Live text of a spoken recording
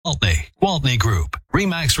Gwaltney Group,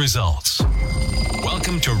 RE/MAX Results.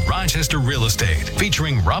 Welcome to Rochester Real Estate,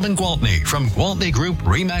 featuring Robin Gwaltney from Gwaltney Group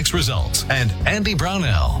RE/MAX Results and Andy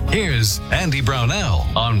Brownell. Here's Andy Brownell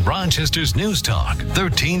on Rochester's News Talk,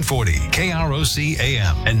 1340 KROC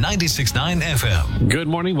AM and 96.9 FM. Good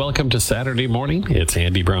morning. Welcome to Saturday morning. It's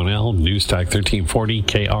Andy Brownell, News Talk 1340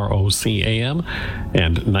 KROC AM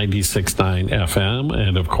and 96.9 FM.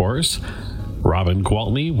 And of course, Robin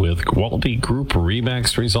Gwaltney with Gwaltney Group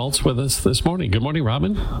RE/MAX Results with us this morning. Good morning,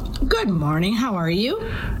 Robin. Good morning. How are you?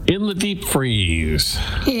 In the deep freeze.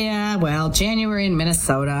 Yeah, well, January in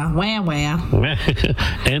Minnesota. Wah, wah.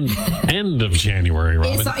 End of January,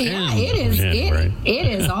 Robin. It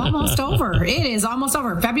is almost over. It is almost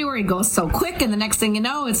over. February goes so quick, and the next thing you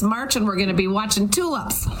know, it's March, and we're going to be watching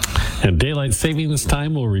tulips. And daylight savings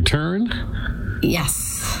time will return? Yes.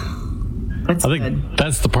 I think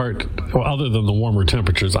that's the part, well, other than the warmer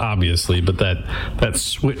temperatures, obviously, but that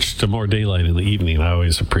switch to more daylight in the evening, I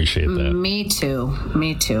always appreciate that. Me too.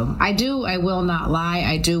 I will not lie.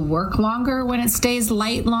 I do work longer when it stays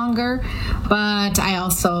light longer, but I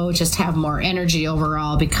also just have more energy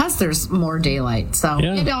overall because there's more daylight. So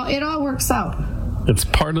it all works out. It's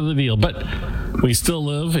part of the deal, but we still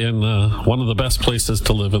live in one of the best places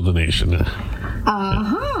to live in the nation.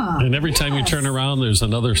 And every time you turn around, there's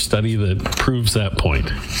another study that proves that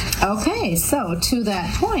point. Okay, so to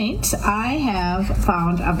that point, I have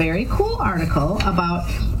found a very cool article about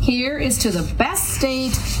here is to the best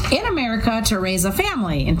state in America to raise a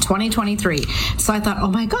family in 2023. So I thought, oh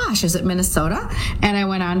my gosh, is it Minnesota? And I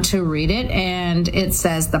went on to read it, and it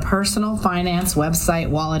says the personal finance website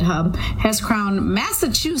Wallet Hub has crowned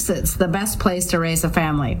Massachusetts the best place to raise a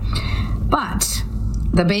family. But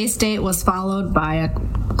the Bay State was followed by a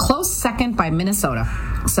close second by Minnesota.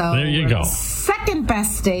 So there you go. Second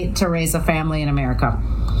best state to raise a family in America.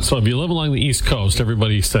 So if you live along the East Coast,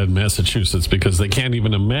 everybody said Massachusetts because they can't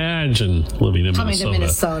even imagine living in Coming to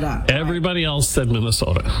Minnesota. Everybody else said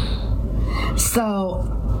Minnesota.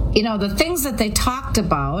 So, the things that they talked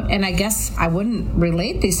about, and I guess I wouldn't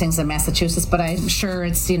relate these things to Massachusetts, but I'm sure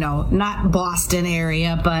it's, not Boston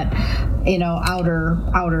area, but,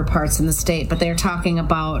 outer parts in the state. But they're talking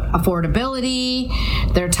about affordability.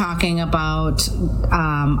 They're talking about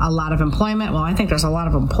a lot of employment. Well, I think there's a lot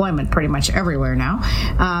of employment pretty much everywhere now.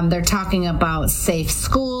 They're talking about safe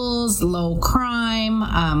schools, low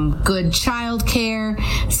crime, good child care.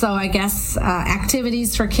 So I guess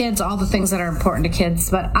activities for kids, all the things that are important to kids.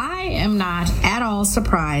 But I am not at all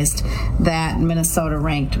surprised that Minnesota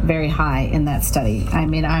ranked very high in that study. I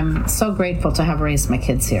mean, I'm so grateful to have raised my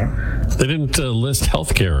kids here. They didn't list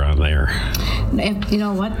healthcare on there. You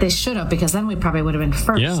know what? They should have, because then we probably would have been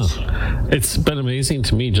first. Yeah. It's been amazing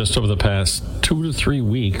to me just over the past 2 to 3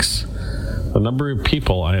 weeks, the number of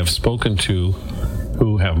people I have spoken to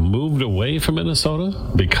who have moved away from Minnesota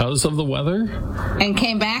because of the weather. And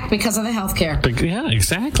came back because of the health care. Yeah,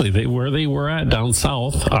 exactly. Where they were at down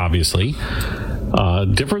south, obviously.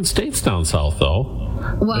 Different states down south, though.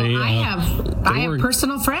 Well, I have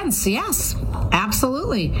personal friends. Yes,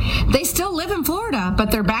 absolutely. They still live in Florida, but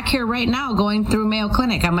they're back here right now going through Mayo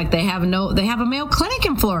Clinic. I'm like, they have a Mayo Clinic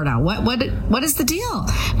in Florida. What is the deal?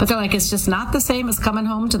 But they're like, it's just not the same as coming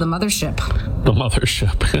home to the mothership. The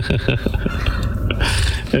mothership.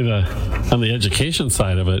 And, on the education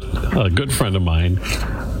side of it, a good friend of mine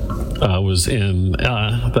was in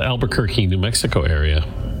the Albuquerque, New Mexico area.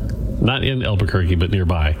 Not in Albuquerque, but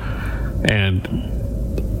nearby. And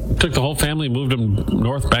took the whole family, moved them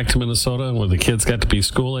north back to Minnesota where the kids got to be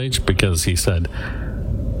school age, because he said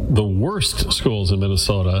the worst schools in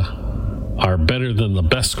Minnesota are better than the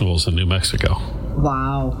best schools in New Mexico.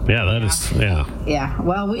 Wow. Yeah, Yeah.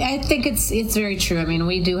 Well, I think it's very true. I mean,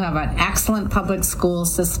 we do have an excellent public school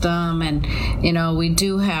system, and we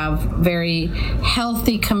do have very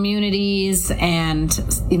healthy communities, and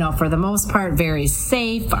for the most part, very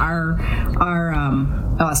safe. Our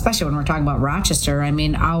especially when we're talking about Rochester, I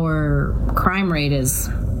mean, our crime rate is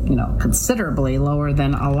considerably lower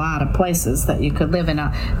than a lot of places that you could live in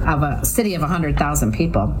a city of 100,000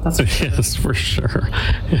 people. That's for sure. Yes, for sure.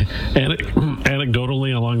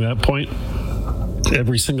 Anecdotally, along that point,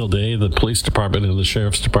 every single day, the police department and the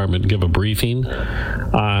sheriff's department give a briefing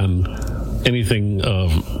on anything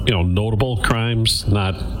of notable crimes,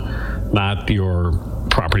 not your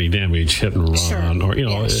property damage, hit and run, or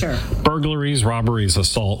burglaries, robberies,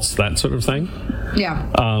 assaults, that sort of thing.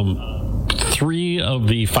 Yeah. 3 of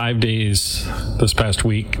the 5 days this past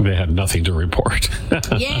week, they had nothing to report.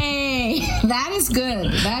 Yay! That is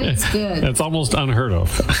good. It's almost unheard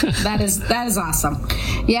of. That is awesome.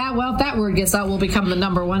 Yeah, well, if that word gets out, we'll become the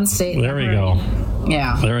 #1 state. There we go.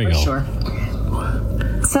 Yeah, there we go. Sure.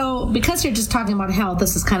 So because you're just talking about health,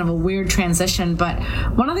 this is kind of a weird transition, but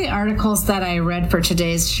one of the articles that I read for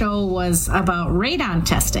today's show was about radon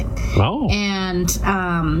testing. Oh. And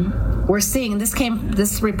we're seeing,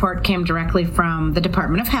 this report came directly from the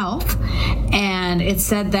Department of Health, and it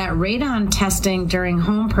said that radon testing during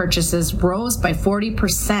home purchases rose by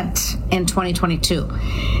 40% in 2022.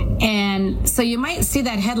 And so you might see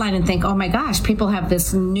that headline and think, oh my gosh, people have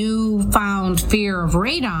this newfound fear of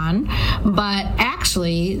radon, but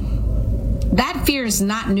actually that fear is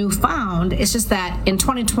not newfound. It's just that in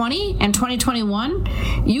 2020 and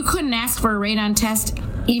 2021, you couldn't ask for a radon test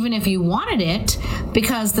even if you wanted it,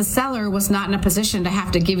 because the seller was not in a position to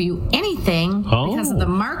have to give you anything because of the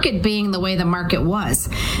market being the way the market was.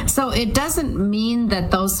 So it doesn't mean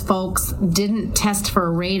that those folks didn't test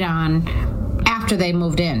for radon after they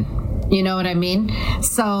moved in. You know what I mean?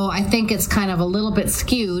 So I think it's kind of a little bit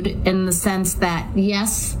skewed in the sense that,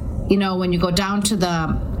 yes, you know, when you go down to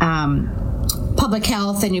the public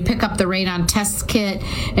health and you pick up the radon test kit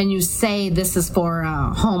and you say this is for a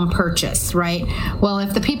home purchase, right? Well,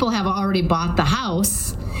 if the people have already bought the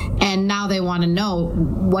house and now they want to know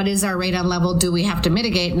what is our radon level, do we have to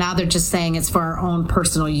mitigate? Now they're just saying it's for our own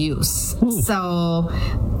personal use. So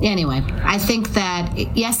anyway, I think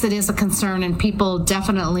that yes, it is a concern, and people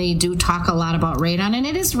definitely do talk a lot about radon, and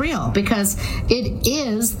it is real because it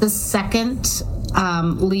is the second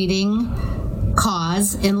leading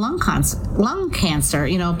cause in lung cancer,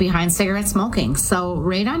 you know, behind cigarette smoking. So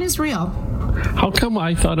radon is real. How come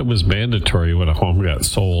I thought it was mandatory when a home got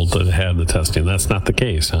sold that had the testing? That's not the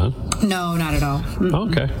case, huh? No, not at all.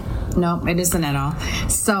 Mm-mm. Okay. No, it isn't at all.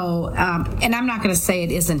 So, and I'm not going to say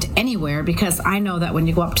it isn't anywhere, because I know that when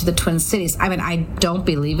you go up to the Twin Cities, I mean, I don't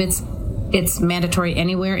believe it's mandatory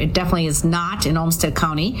anywhere. It definitely is not in Olmsted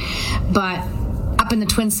County, but up in the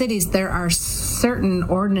Twin Cities, there are certain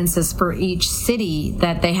ordinances for each city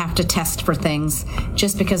that they have to test for things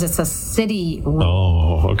just because it's a city rule.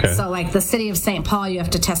 Oh, okay. So like the city of St. Paul, you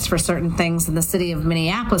have to test for certain things, and the city of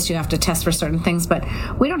Minneapolis, you have to test for certain things, but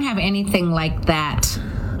we don't have anything like that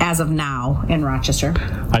as of now in Rochester.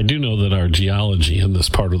 I do know that our geology in this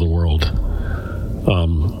part of the world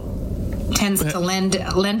tends to lend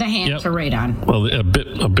a hand to radon. Well,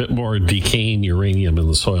 a bit more decaying uranium in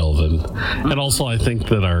the soil than, and also I think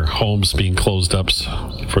that our homes being closed up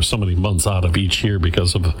for so many months out of each year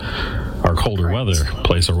because of our colder weather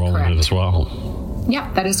plays a role in it as well.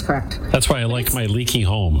 Yep, that is correct. That's why I like my leaky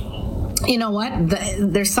home. You know what?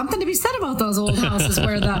 There's something to be said about those old houses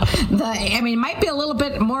where it might be a little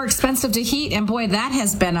bit more expensive to heat, and boy, that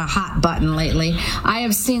has been a hot button lately. I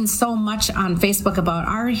have seen so much on Facebook about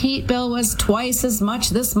our heat bill was twice as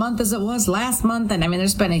much this month as it was last month, and I mean,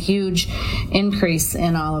 there's been a huge increase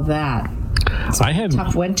in all of that. I had a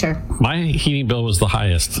tough winter. My heating bill was the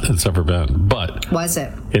highest it's ever been, but was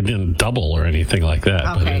it? It didn't double or anything like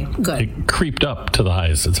that. Okay, but good. It creeped up to the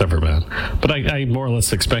highest it's ever been. But I more or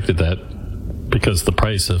less expected that because the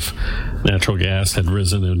price of natural gas had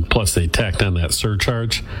risen, and plus they tacked on that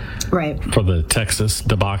surcharge for the Texas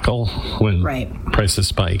debacle when prices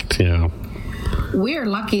spiked. Yeah. We're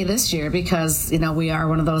lucky this year because, you know, we are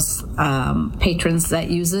one of those patrons that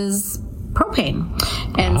uses propane.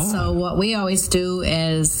 And so what we always do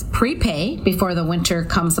is prepay before the winter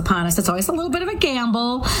comes upon us. It's always a little bit of a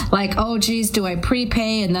gamble, like, oh geez, do I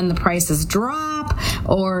prepay and then the prices drop,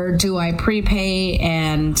 or do I prepay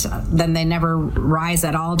and then they never rise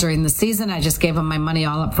at all during the season? I just gave them my money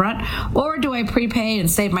all up front. Or do I prepay and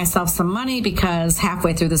save myself some money because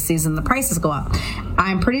halfway through the season the prices go up?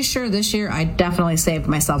 I'm pretty sure this year I definitely saved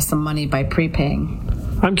myself some money by prepaying.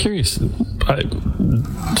 I'm curious.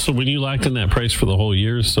 So when you locked in that price for the whole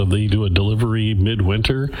year, so they do a delivery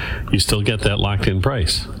midwinter, you still get that locked in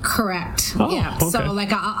price? Correct. Oh, yeah. okay. So like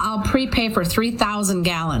I'll prepay for 3,000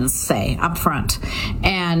 gallons, say, up front.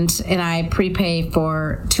 And I prepay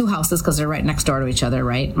for two houses because they're right next door to each other,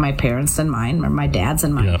 right? My parents and mine, or my dad's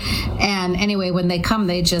and mine. Yep. And anyway, when they come,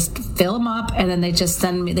 they just fill them up, and then they just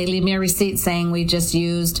they leave me a receipt saying we just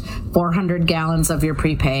used 400 gallons of your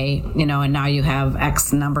prepay, you know, and now you have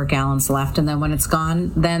X number of gallons left. And then when it's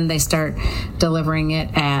gone, then they start delivering it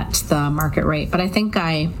at the market rate. But I think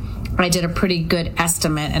I did a pretty good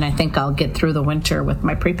estimate, and I think I'll get through the winter with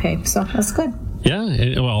my prepay. So that's good.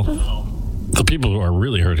 Yeah. Well, the people who are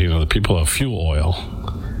really hurting are the people who have fuel oil.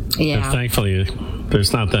 Yeah. And thankfully,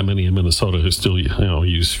 there's not that many in Minnesota who still,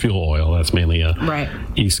 use fuel oil. That's mainly a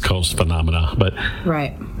East Coast phenomena. But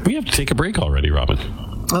we have to take a break already, Robin.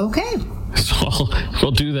 Okay. So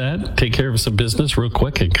we'll do that, take care of some business real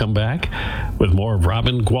quick, and come back with more of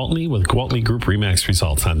Robin Gwaltney with Gwaltney Group RE/MAX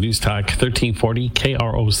Results on News Talk 1340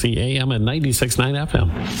 KROC AM and 96.9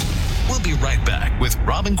 FM. We'll be right back with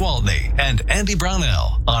Robin Gwaltney and Andy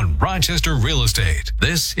Brownell on Rochester Real Estate.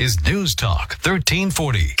 This is News Talk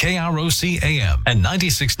 1340 KROC AM and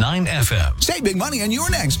 96.9 FM. Save big money on your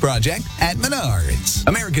next project at Menards.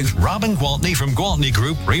 America's Robin Gwaltney from Gwaltney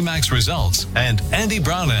Group RE/MAX Results and Andy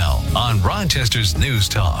Brownell on Rochester's News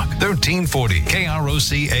Talk 1340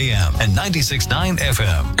 KROC AM and 96.9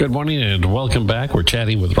 FM. Good morning and welcome back. We're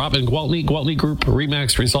chatting with Robin Gwaltney, Gwaltney Group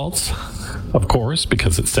RE/MAX Results, of course,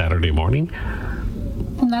 because it's Saturday morning.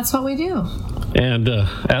 And that's what we do. And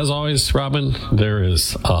as always, Robin, there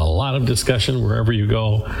is a lot of discussion wherever you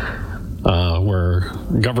go, where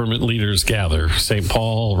government leaders gather, St.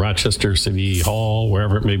 Paul, Rochester City Hall,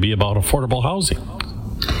 wherever it may be, about affordable housing.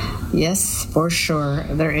 Yes, for sure.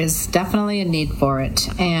 There is definitely a need for it.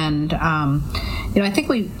 And, I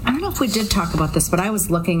think I don't know if we did talk about this, but I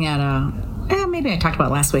was looking at maybe I talked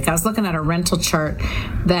about it last week. I was looking at a rental chart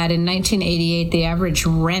that in 1988, the average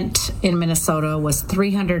rent in Minnesota was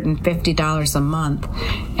 $350 a month,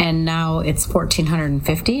 and now it's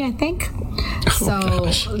 $1,450, I think. So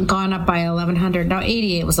gone up by $1,100. Now,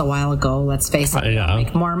 88 was a while ago. Let's face it. Yeah.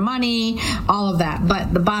 Make more money, all of that.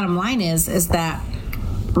 But the bottom line is that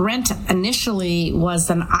rent initially was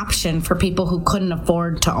an option for people who couldn't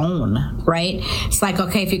afford to own, right? It's like,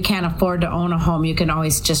 okay, if you can't afford to own a home, you can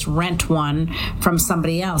always just rent one from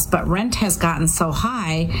somebody else. But rent has gotten so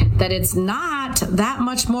high that it's not that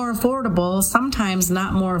much more affordable, sometimes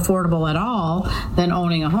not more affordable at all, than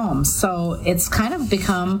owning a home. So it's kind of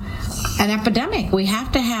become an epidemic. We have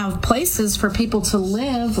to have places for people to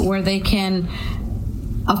live where they can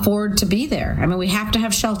afford to be there. I mean, we have to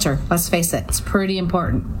have shelter. Let's face it. It's pretty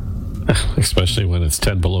important. Especially when it's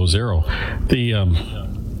 10 below zero. The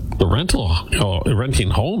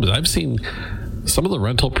renting homes, I've seen some of the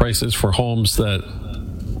rental prices for homes that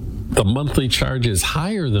the monthly charge is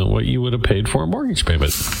higher than what you would have paid for a mortgage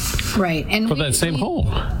payment. Right. And for that same home.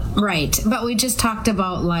 Right. But we just talked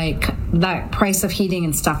about like that price of heating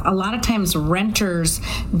and stuff. A lot of times renters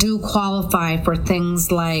do qualify for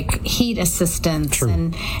things like heat assistance. True.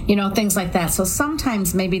 And, things like that. So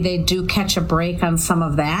sometimes maybe they do catch a break on some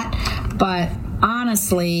of that. But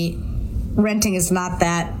honestly, renting is not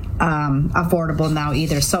that affordable now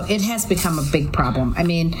either. So it has become a big problem. I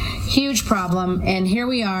mean, huge problem. And here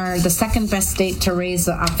we are, the second best state to raise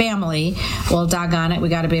a family. Well, doggone it, we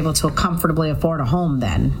got to be able to comfortably afford a home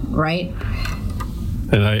then, right?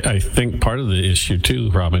 And I think part of the issue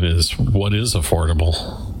too, Robin, is what is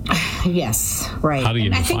affordable. Yes, right. How do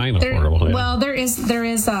you define affordable? Yeah. Well, there is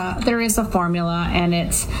a formula, and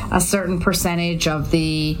it's a certain percentage of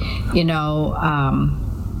the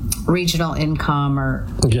regional income, or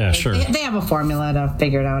sure. They have a formula to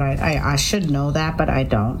figure it out. I should know that, but I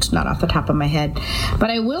don't, not off the top of my head.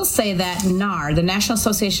 But I will say that NAR, the National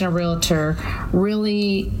Association of Realtors,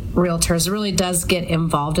 really does get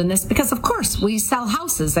involved in this because, of course, we sell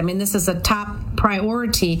houses. I mean, this is a top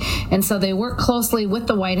priority, and so they work closely with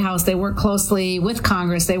the White House. They work closely with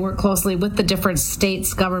Congress. They work closely with the different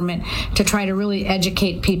states' government to try to really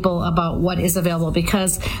educate people about what is available,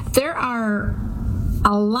 because there are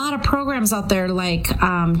a lot of programs out there like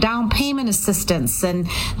down payment assistance and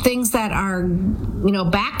things that are,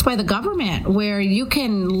 backed by the government, where you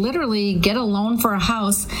can literally get a loan for a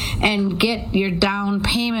house and get your down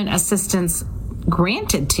payment assistance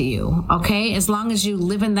granted to you, okay? As long as you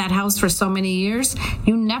live in that house for so many years,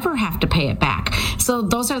 you never have to pay it back. So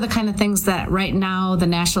those are the kind of things that right now the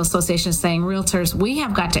National Association is saying, realtors, we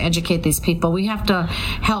have got to educate these people. We have to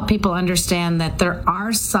help people understand that there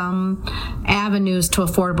are some avenues to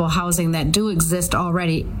affordable housing that do exist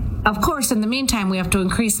already. Of course, in the meantime, we have to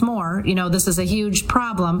increase more. This is a huge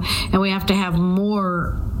problem, and we have to have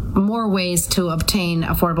more ways to obtain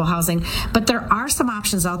affordable housing. But there are some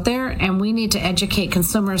options out there, and we need to educate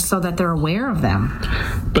consumers so that they're aware of them.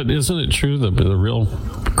 But isn't it true that the real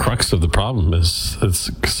crux of the problem is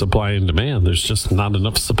supply and demand? There's just not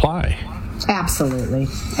enough supply. Absolutely.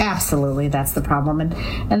 That's the problem.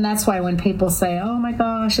 And that's why when people say, oh my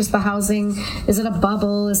gosh, is it a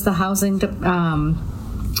bubble? Is the housing,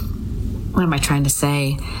 what am I trying to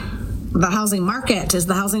say? The housing market, is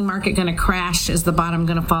the housing market going to crash? Is the bottom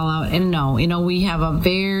going to fall out? And no, we have a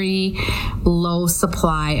very low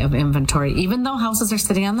supply of inventory. Even though houses are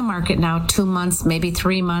sitting on the market now 2 months, maybe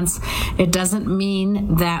 3 months, it doesn't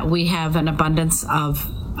mean that we have an abundance of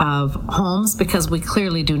homes, because we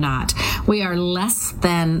clearly do not. We are less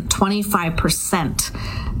than 25%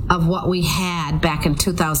 of what we had back in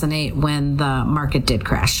 2008 when the market did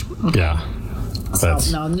crash. Yeah. So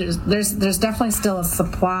no, there's definitely still a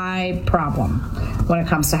supply problem when it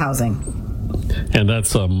comes to housing. And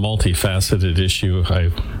that's a multifaceted issue.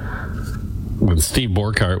 when Steve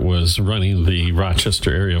Borkart was running the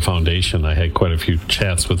Rochester Area Foundation, I had quite a few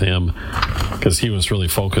chats with him because he was really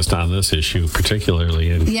focused on this issue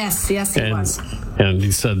particularly. And, yes, he was. And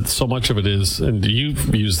he said so much of it is, and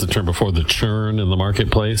you've used the term before, the churn in the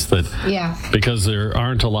marketplace, that because there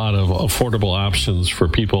aren't a lot of affordable options for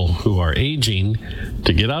people who are aging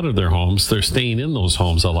to get out of their homes, they're staying in those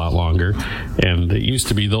homes a lot longer. And it used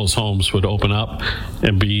to be those homes would open up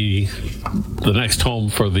and be the next home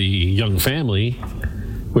for the young family,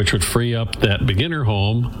 which would free up that beginner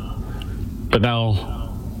home. But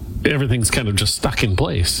now everything's kind of just stuck in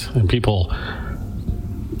place, and people,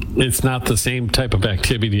 it's not the same type of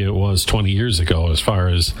activity it was 20 years ago as far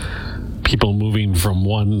as people moving from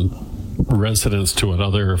one residence to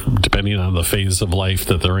another depending on the phase of life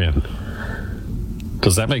that they're in.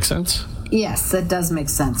 Does that make sense? Yes, it does make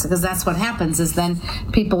sense, because that's what happens is then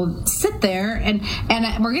people sit there and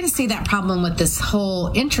we're going to see that problem with this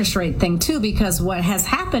whole interest rate thing too, because what has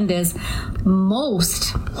happened is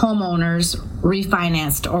most homeowners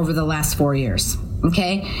refinanced over the last 4 years.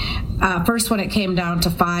 Okay. First when it came down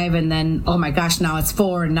to 5, and then, oh my gosh, now it's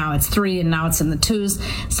 4, and now it's 3, and now it's in the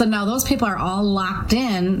 2s. So now those people are all locked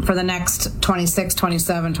in for the next 26,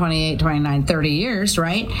 27, 28, 29, 30 years,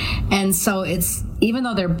 right? And so it's, even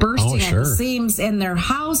though they're bursting at the seams in their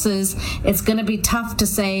houses, it's going to be tough to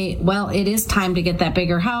say, well, it is time to get that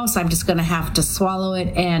bigger house. I'm just going to have to swallow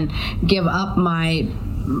it and give up my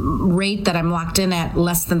rate that I'm locked in at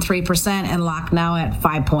less than 3% and locked now at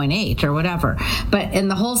 5.8 or whatever. But in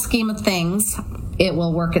the whole scheme of things, it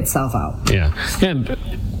will work itself out. Yeah. And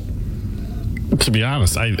to be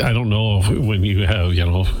honest, I don't know if when you have,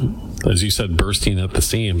 as you said, bursting at the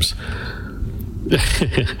seams,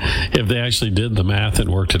 if they actually did the math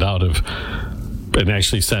and worked it out and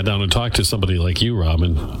actually sat down and talked to somebody like you, Rob,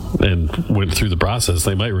 and went through the process,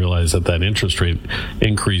 they might realize that interest rate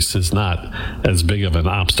increase is not as big of an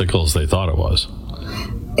obstacle as they thought it was.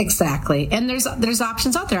 Exactly. And there's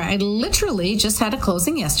options out there. I literally just had a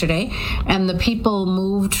closing yesterday, and the people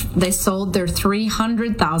they sold their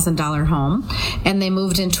 $300,000 home, and they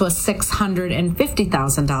moved into a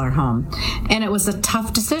 $650,000 home. And it was a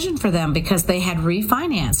tough decision for them because they had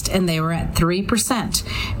refinanced and they were at 3%.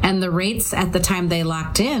 And the rates at the time they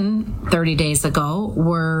locked in 30 days ago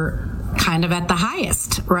were kind of at the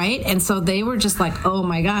highest, right? And so they were just like, oh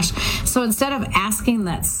my gosh. So instead of asking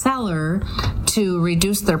that seller to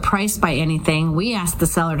reduce their price by anything, we asked the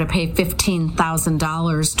seller to pay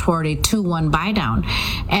 $15,000 toward a 2-1 buy down.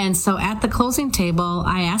 And so at the closing table,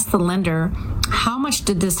 I asked the lender, how much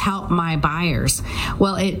did this help my buyers?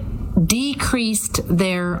 Well, it decreased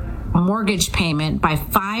their mortgage payment by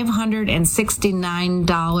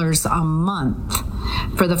 $569 a month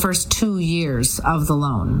for the first 2 years of the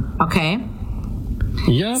loan. Okay?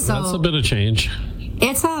 Yeah, so that's a bit of change.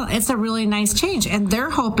 It's a really nice change, and they're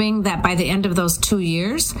hoping that by the end of those 2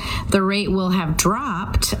 years, the rate will have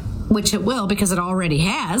dropped, which it will because it already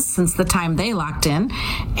has since the time they locked in,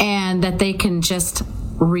 and that they can just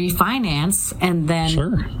refinance and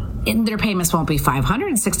then their payments won't be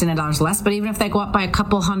 $569 less, but even if they go up by a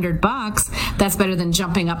couple $100, that's better than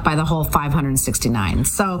jumping up by the whole $569.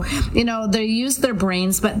 So, they use their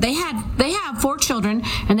brains, but they have 4 children,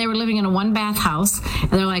 and they were living in a 1-bath house,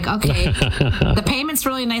 and they're like, okay, the payment's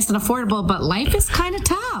really nice and affordable, but life is kind of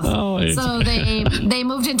tough. So they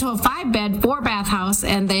moved into a 5-bed, 4-bath house,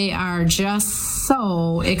 and they are just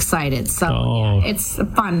so excited. So it's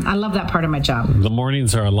fun. I love that part of my job. The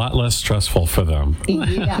mornings are a lot less stressful for them.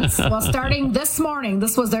 Yes. Well, starting this morning,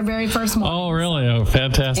 this was their very first morning. Oh, really? Oh,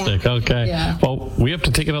 fantastic. Yeah. Okay. Yeah. Well, we have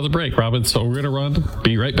to take another break, Robin, so we're going to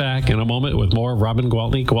be right back in a moment with more Robin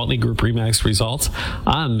Gwaltney, Gwaltney Group RE/MAX results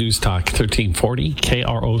on News Talk 1340,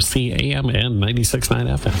 KROC AM and 96.9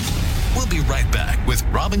 FM. We'll be right back with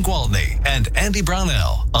Robin Gwaltney and Andy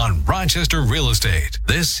Brownell on Rochester Real Estate.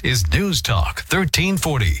 This is News Talk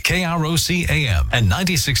 1340, KROC AM and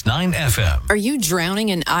 96.9 FM. Are you drowning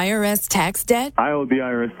in IRS tax debt? I owe the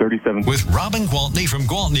IRS $37. With Robin Gwaltney from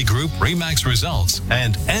Gwaltney Group RE/MAX Results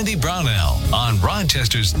and Andy Brownell on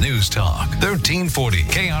Rochester's News Talk 1340,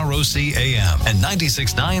 KROC AM and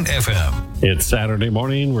 96.9 FM. It's Saturday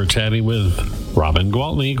morning. We're chatting with Robin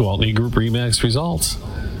Gwaltney, Gwaltney Group RE/MAX Results.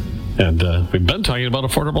 And we've been talking about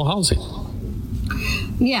affordable housing.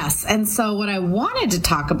 Yes, and so what I wanted to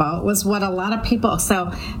talk about was what a lot of people.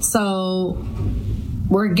 So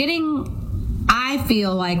we're getting. I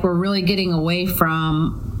feel like we're really getting away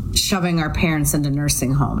from shoving our parents into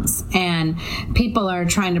nursing homes, and people are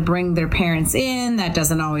trying to bring their parents in. That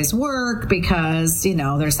doesn't always work because,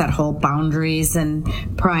 there's that whole boundaries and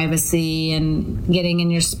privacy and getting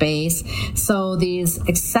in your space. So these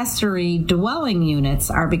accessory dwelling units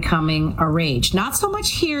are becoming a rage. Not so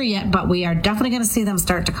much here yet, but we are definitely going to see them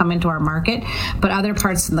start to come into our market, but other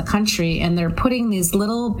parts in the country. And they're putting these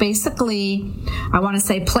little, basically, I want to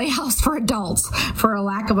say playhouse for adults, for a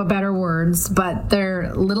lack of a better words, but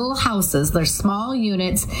they're little houses. They're small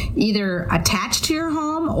units, either attached to your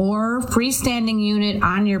home or freestanding unit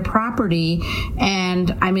on your property. And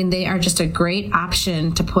they are just a great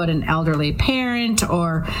option to put an elderly parent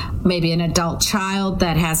or maybe an adult child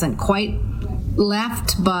that hasn't quite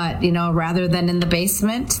left, but rather than in the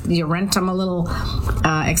basement, you rent them a little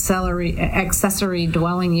accessory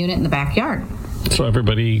dwelling unit in the backyard. So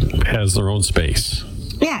everybody has their own space.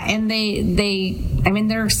 Yeah, and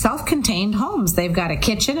they're self-contained homes. They've got a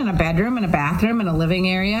kitchen and a bedroom and a bathroom and a living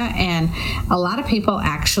area, and a lot of people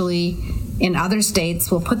actually in other states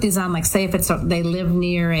will put these on, like say if they live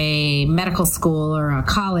near a medical school or a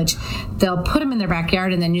college, they'll put them in their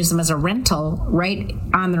backyard and then use them as a rental right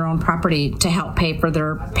on their own property to help pay for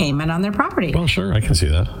their payment on their property. Well, sure, I can see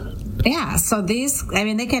that. Yeah, so these,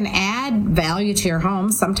 they can add value to your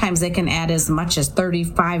home. Sometimes they can add as much as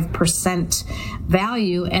 35%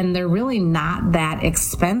 value, and they're really not that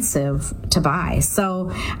expensive to buy. So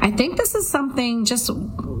I think this is something, just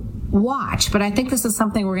watch, but I think this is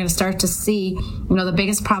something we're going to start to see. The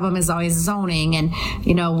biggest problem is always zoning, and,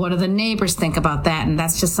 what do the neighbors think about that? And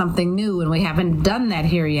that's just something new, and we haven't done that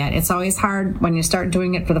here yet. It's always hard when you start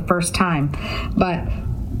doing it for the first time. But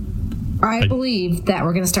I believe that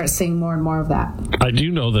we're going to start seeing more and more of that. I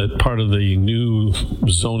do know that part of the new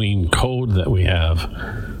zoning code that we have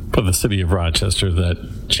for the city of Rochester,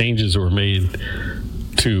 that changes were made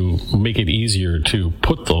to make it easier to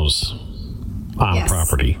put those on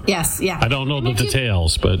property. Yes, yeah. I don't know the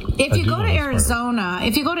details, but if you go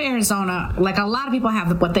to Arizona, like a lot of people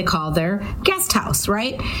have what they call their guest house,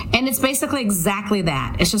 right? And it's basically exactly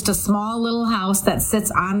that. It's just a small little house that sits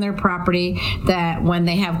on their property that when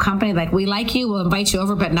they have company, like, we like you, we'll invite you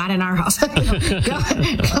over, but not in our house. Go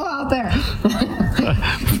out there.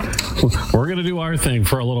 We're going to do our thing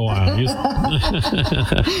for a little while.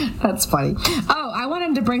 That's funny. Oh, I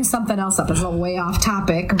wanted to bring something else up. It's a little way off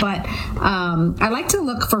topic, but I like to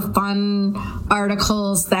look for fun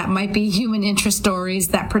articles that might be human interest stories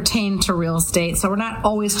that pertain to real estate. So we're not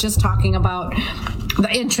always just talking about the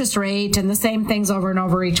interest rate and the same things over and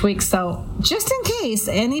over each week. So just in case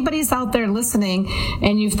anybody's out there listening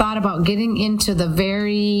and you've thought about getting into the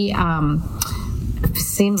very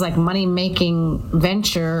seems like money-making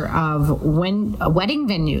venture of wedding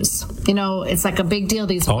venues. It's like a big deal,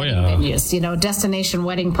 these wedding venues, destination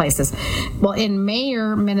wedding places. Well, in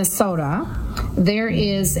Mayer, Minnesota, there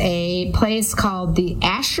is a place called the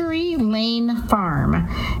Ashery Lane Farm,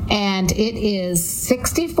 and it is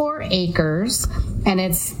 64 acres, and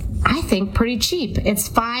it's, I think, pretty cheap. It's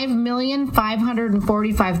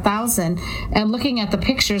 $5,545,000, and looking at the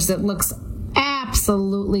pictures, it looks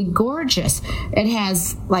absolutely gorgeous. It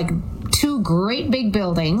has like two great big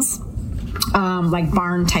buildings, like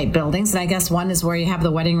barn type buildings, and I guess one is where you have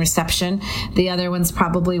the wedding reception. The other one's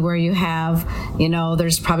probably where you have,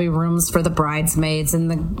 there's probably rooms for the bridesmaids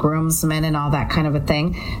and the groomsmen and all that kind of a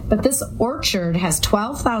thing. But this orchard has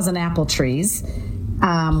 12,000 apple trees,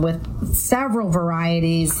 with several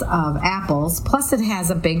varieties of apples, plus it has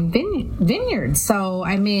a big vineyard. So,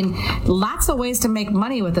 lots of ways to make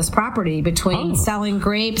money with this property between selling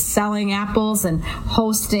grapes, selling apples, and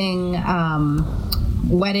hosting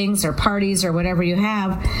weddings or parties or whatever you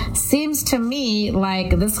have. Seems to me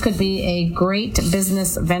like this could be a great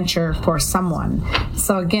business venture for someone.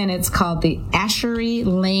 So again, it's called the Ashery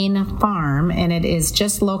Lane Farm, and it is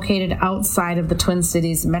just located outside of the Twin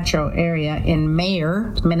Cities metro area in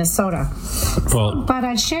Mayer, Minnesota. Well, but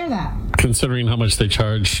I'd share that. Considering how much they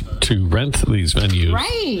charge to rent these venues,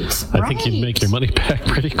 I think you'd make your money back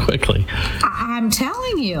pretty quickly. I'm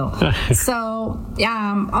telling you. So,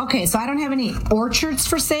 okay, so I don't have any orchards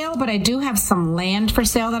for sale, but I do have some land for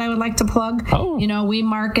sale that I would like to plug. We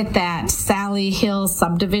market that Sally Hill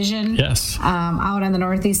subdivision out on the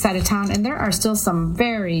northeast side of town, and there are still some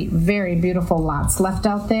very, very beautiful lots left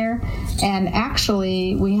out there. And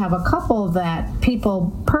actually, we have a couple that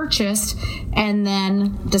people purchased and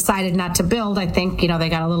then decided not to build. I think, they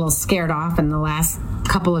got a little scared off in the last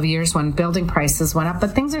couple of years when building prices went up,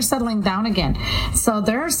 but things are settling down again. So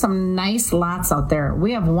there are some nice lots out there.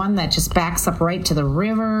 We have one that just backs up right to the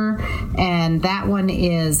river, and that one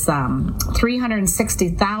is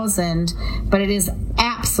 $360,000, but it is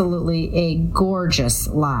absolutely absolutely a gorgeous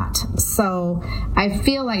lot. So I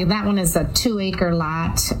feel like that one is a 2-acre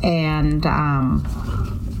lot, and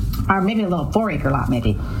or maybe a little 4-acre lot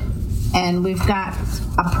maybe. And we've got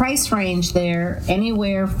a price range there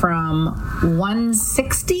anywhere from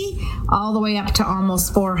 $160 all the way up to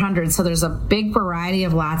almost $400. So there's a big variety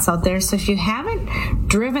of lots out there. So if you haven't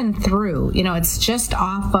driven through, it's just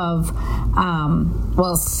off of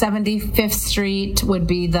 75th Street would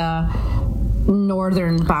be the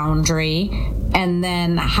northern boundary, and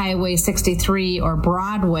then Highway 63 or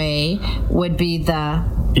Broadway would be the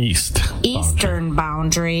eastern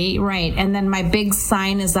boundary, right? And then my big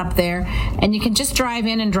sign is up there, and you can just drive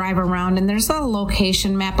in and drive around, and there's a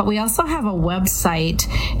location map, but we also have a website,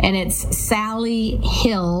 and it's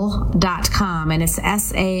sallyhill.com, and it's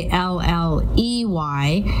SALLEY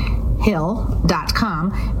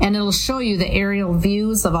hill.com, and it'll show you the aerial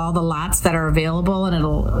views of all the lots that are available, and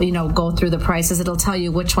it'll go through the prices. It'll tell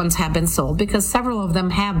you which ones have been sold, because several of them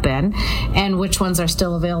have been, and which ones are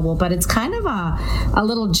still available. But it's kind of a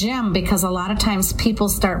little gem, because a lot of times people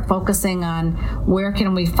start focusing on where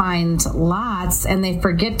can we find lots, and they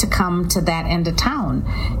forget to come to that end of town.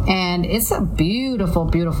 And it's a beautiful,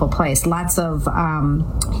 beautiful place. Lots of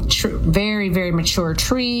very, very mature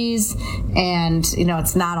trees, and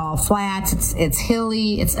it's not all flat. It's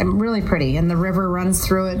hilly. It's really pretty, and the river runs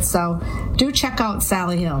through it. So do check out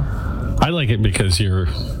Sally Hill. I like it because you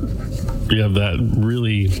have that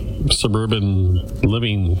really suburban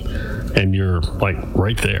living, and you're like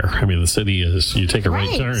right there. I mean, the city is, you take a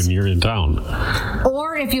right turn and you're in town.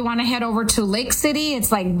 Or if you want to head over to Lake City, it's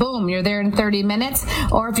like, boom, you're there in 30 minutes.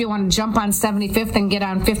 Or if you want to jump on 75th and get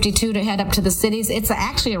on 52 to head up to the cities, it's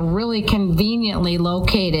actually a really conveniently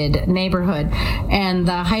located neighborhood. And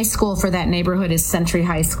the high school for that neighborhood is Century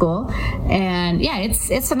High School. And yeah,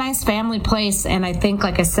 it's a nice family place. And I think,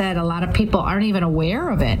 like I said, a lot of people aren't even aware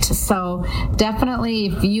of it. So definitely,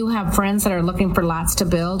 if you have friends that are looking for lots to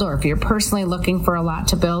build, or if you're personally looking for a lot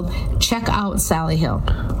to build, check out Sally Hill.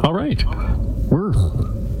 All right. We're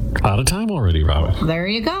out of time already, Robin. There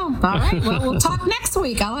you go. All right. Well, we'll talk next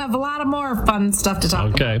week. I'll have a lot of more fun stuff to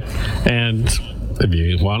talk about. Okay. And if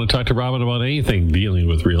you want to talk to Robin about anything dealing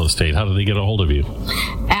with real estate, how do they get a hold of you?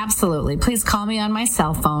 Absolutely. Please call me on my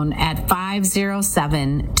cell phone at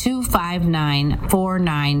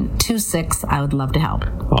 507-259-4926. I would love to help.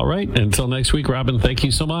 All right. Until next week, Robin, thank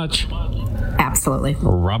you so much. Absolutely.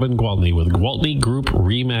 Robin Gwaltney with Gwaltney Group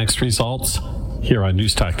RE/MAX Results here on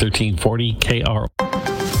News Talk 1340 KR.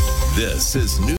 This is News